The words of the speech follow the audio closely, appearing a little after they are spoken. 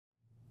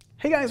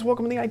Hey guys,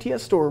 welcome to the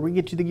ITS store. We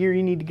get you the gear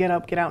you need to get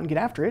up, get out, and get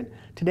after it.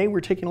 Today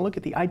we're taking a look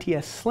at the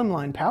ITS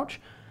Slimline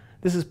Pouch.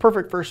 This is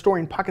perfect for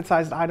storing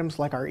pocket-sized items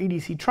like our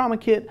EDC Trauma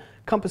Kit,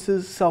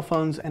 compasses, cell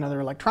phones, and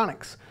other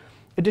electronics.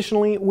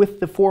 Additionally,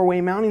 with the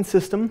 4-way mounting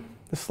system,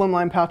 the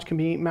Slimline Pouch can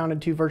be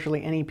mounted to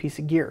virtually any piece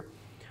of gear.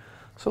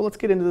 So let's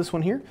get into this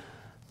one here.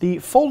 The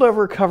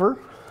fold-over cover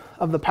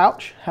of the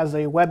pouch has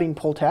a webbing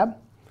pull tab,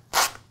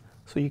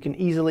 so you can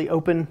easily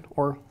open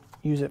or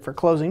use it for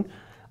closing.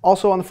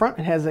 Also on the front,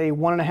 it has a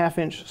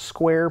 1.5-inch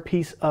square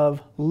piece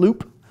of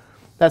loop.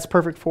 That's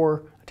perfect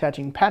for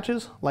attaching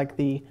patches like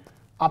the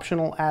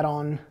optional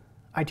add-on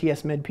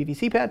ITS Mid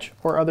PVC patch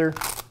or other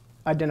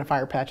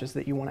identifier patches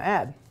that you want to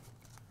add.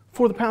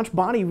 For the pouch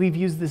body, we've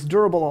used this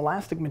durable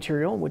elastic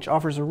material, which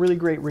offers a really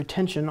great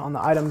retention on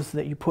the items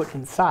that you put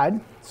inside.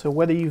 So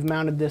whether you've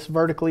mounted this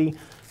vertically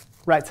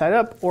right side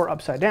up or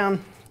upside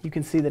down, you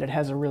can see that it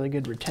has a really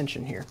good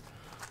retention here.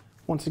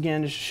 Once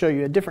again, just to show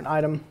you a different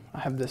item, I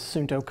have this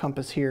Sunto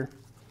compass here.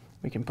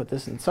 We can put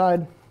this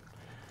inside,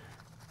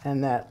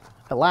 and that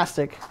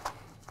elastic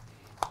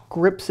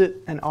grips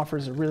it and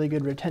offers a really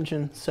good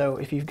retention. So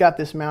if you've got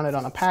this mounted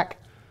on a pack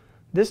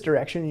this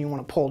direction and you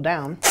want to pull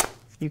down,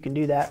 you can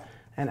do that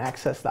and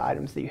access the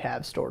items that you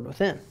have stored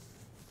within.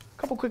 A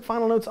couple quick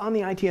final notes on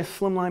the ITS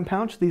Slimline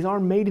Pouch. These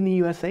are made in the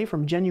USA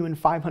from genuine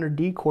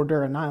 500D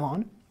Cordura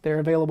nylon. They're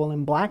available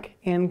in black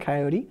and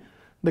coyote.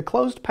 The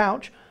closed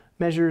pouch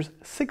measures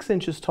 6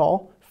 inches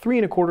tall,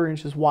 3¼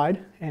 inches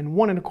wide, and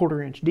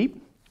 1¼ inch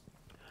deep.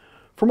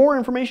 For more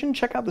information,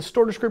 check out the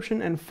store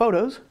description and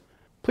photos.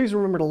 Please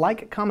remember to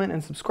like, comment,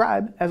 and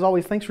subscribe. As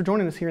always, thanks for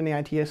joining us here in the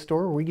ITS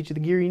store, where we get you the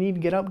gear you need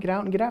to get up, get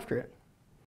out, and get after it.